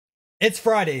It's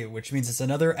Friday, which means it's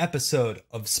another episode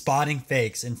of Spotting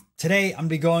Fakes. And today I'm going to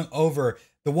be going over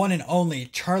the one and only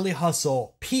Charlie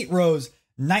Hustle, Pete Rose,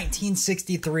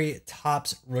 1963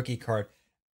 Topps rookie card.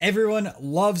 Everyone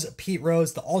loves Pete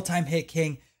Rose, the all-time hit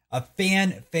king, a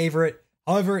fan favorite.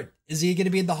 However, is he going to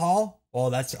be in the Hall?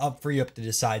 Well, that's up for you to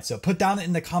decide. So put down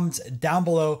in the comments down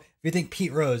below if you think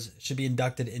Pete Rose should be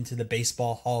inducted into the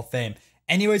Baseball Hall of Fame.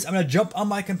 Anyways, I'm going to jump on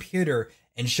my computer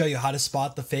and show you how to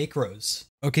spot the fake Rose.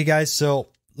 Okay, guys, so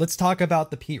let's talk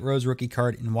about the Pete Rose rookie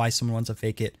card and why someone wants to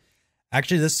fake it.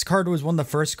 Actually, this card was one of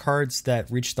the first cards that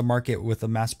reached the market with a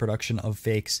mass production of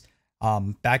fakes.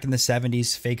 Back in the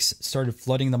 70s, fakes started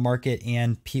flooding the market,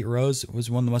 and Pete Rose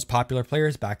was one of the most popular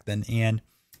players back then. And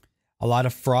a lot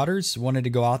of frauders wanted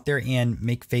to go out there and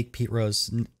make fake Pete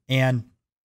Rose. And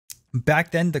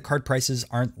back then, the card prices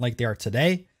aren't like they are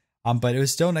today. But it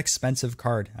was still an expensive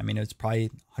card. I mean, it was probably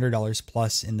 $100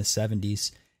 plus in the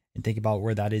 70s. And think about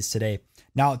where that is today.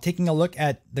 Now, taking a look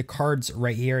at the cards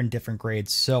right here in different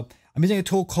grades. So I'm using a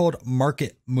tool called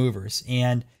Market Movers.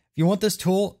 And if you want this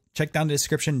tool, check down the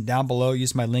description down below.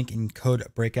 Use my link and code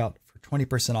Breakout for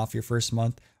 20% off your first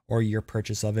month or your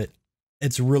purchase of it.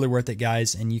 It's really worth it,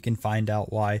 guys. And you can find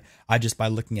out why just by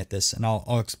looking at this. And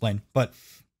I'll explain. But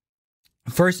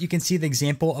first, you can see the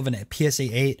example of an PSA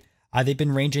 8. They've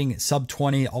been ranging sub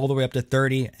 20 all the way up to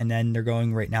 30, and then they're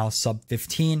going right now sub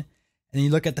 15. And then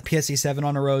you look at the PSA 7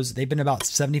 on a Rose, they've been about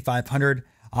 7,500.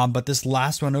 But this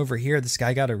last one over here, this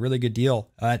guy got a really good deal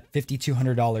at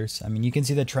 $5,200. I mean, you can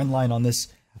see the trend line on this.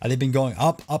 They've been going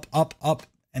up, up, up, up,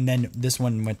 and then this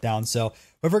one went down. So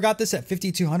whoever got this at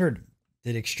 5,200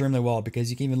 did extremely well, because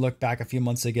you can even look back a few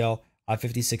months ago,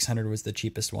 5,600 was the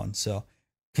cheapest one. So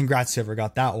congrats to whoever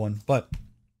got that one. But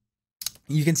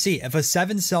you can see if a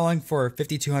 7 selling for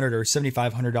 $5,200 or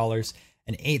 $7,500,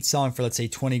 an 8 selling for, let's say,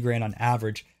 20 grand on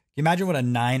average, can you imagine what a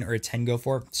 9 or a 10 go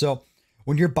for? So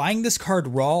when you're buying this card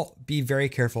raw, be very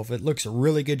careful. If it looks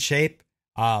really good shape,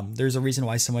 there's a reason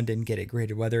why someone didn't get it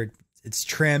graded, whether it's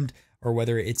trimmed or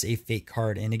whether it's a fake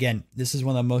card. And again, this is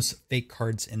one of the most fake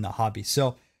cards in the hobby.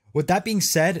 So with that being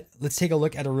said, let's take a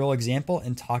look at a real example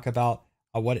and talk about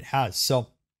what it has. So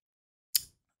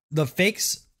the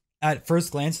fakes at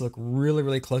first glance look really,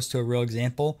 really close to a real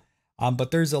example,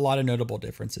 but there's a lot of notable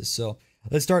differences. So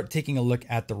let's start taking a look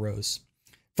at the Rose.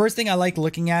 First thing I like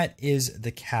looking at is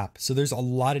the cap. So there's a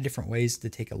lot of different ways to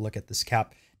take a look at this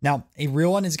cap. Now, a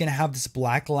real one is going to have this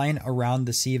black line around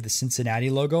the C of the Cincinnati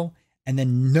logo, and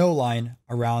then no line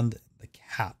around the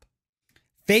cap.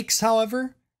 Fakes,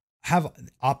 however, have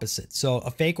the opposite. So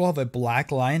a fake will have a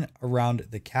black line around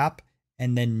the cap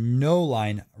and then no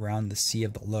line around the C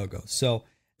of the logo. So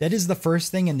that is the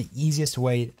first thing and the easiest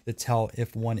way to tell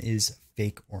if one is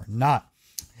fake or not.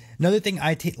 Another thing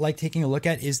I like taking a look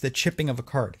at is the chipping of a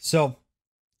card. So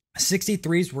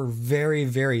 63s were very,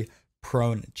 very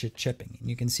prone to chipping. And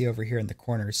you can see over here in the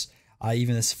corners,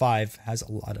 even this 5 has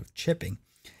a lot of chipping.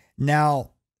 Now,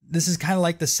 this is kind of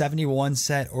like the 71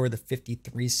 set or the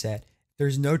 53 set.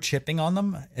 There's no chipping on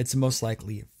them. It's most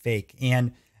likely fake.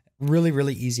 And really,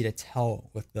 really easy to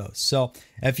tell with those. So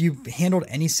if you handled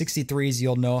any 63s,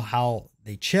 you'll know how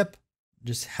they chip.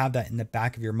 Just have that in the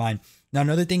back of your mind. Now,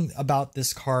 another thing about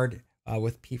this card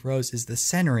with Pete Rose is the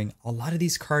centering. A lot of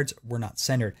these cards were not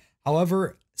centered.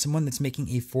 However, someone that's making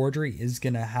a forgery is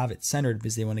going to have it centered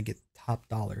because they want to get top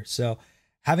dollar. So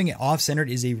having it off centered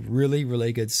is a really,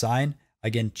 really good sign.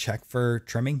 Again, check for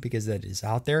trimming because that is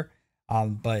out there.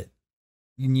 But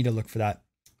you need to look for that.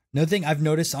 Another thing I've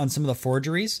noticed on some of the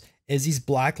forgeries is these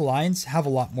black lines have a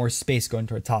lot more space going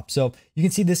to the top. So you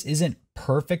can see this isn't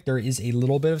perfect. There is a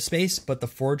little bit of space, but the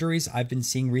forgeries I've been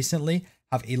seeing recently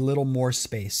have a little more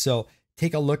space. So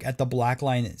take a look at the black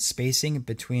line spacing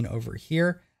between over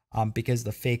here because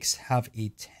the fakes have a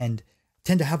tend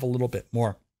to have a little bit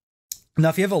more. Now,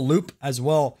 if you have a loop as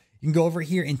well, you can go over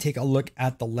here and take a look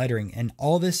at the lettering, and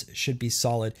all this should be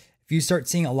solid. If you start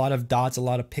seeing a lot of dots, a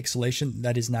lot of pixelation,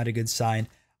 that is not a good sign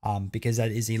because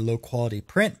that is a low quality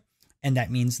print. And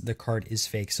that means the card is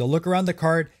fake. So look around the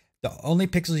card. The only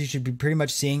pixels you should be pretty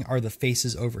much seeing are the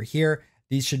faces over here.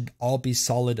 These should all be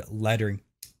solid lettering.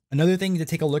 Another thing to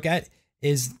take a look at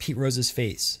is Pete Rose's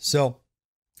face. So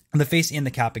the face and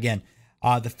the cap again.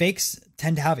 The fakes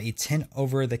tend to have a tint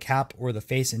over the cap or the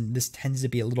face, and this tends to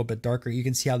be a little bit darker. You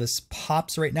can see how this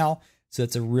pops right now. So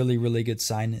it's a really, really good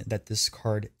sign that this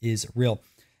card is real.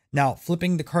 Now,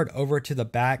 flipping the card over to the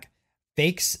back,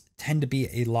 fakes tend to be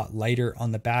a lot lighter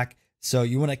on the back. So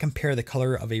you want to compare the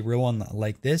color of a real one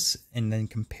like this and then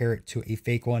compare it to a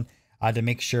fake one to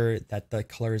make sure that the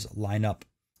colors line up.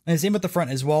 And the same with the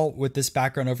front as well. With this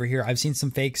background over here, I've seen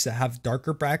some fakes that have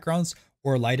darker backgrounds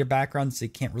or lighter backgrounds, they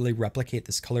can't really replicate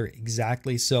this color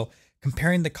exactly. So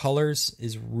comparing the colors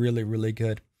is really, really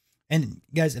good. And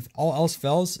guys, if all else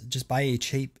fails, just buy a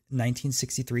cheap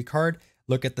 1963 card,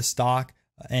 look at the stock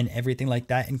and everything like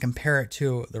that, and compare it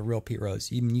to the real Pete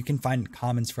Rose. You can find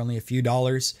commons for only a few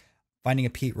dollars. Finding a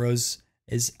Pete Rose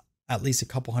is at least a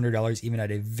couple $100, even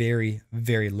at a very,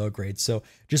 very low grade. So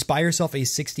just buy yourself a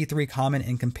 63 common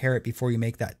and compare it before you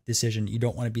make that decision. You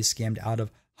don't want to be scammed out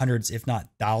of hundreds, if not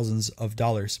thousands of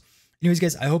dollars. Anyways,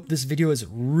 guys, I hope this video is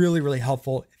really, really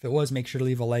helpful. If it was, make sure to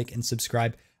leave a like and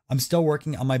subscribe. I'm still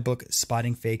working on my book,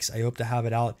 Spotting Fakes. I hope to have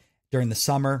it out during the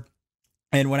summer.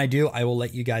 And when I do, I will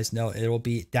let you guys know. It will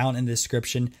be down in the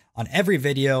description on every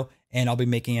video, and I'll be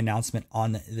making an announcement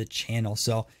on the channel.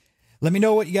 So let me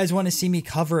know what you guys want to see me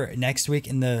cover next week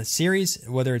in the series,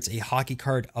 whether it's a hockey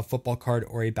card, a football card,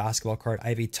 or a basketball card. I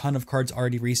have a ton of cards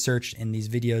already researched, and these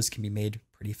videos can be made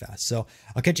pretty fast. So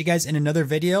I'll catch you guys in another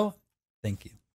video. Thank you.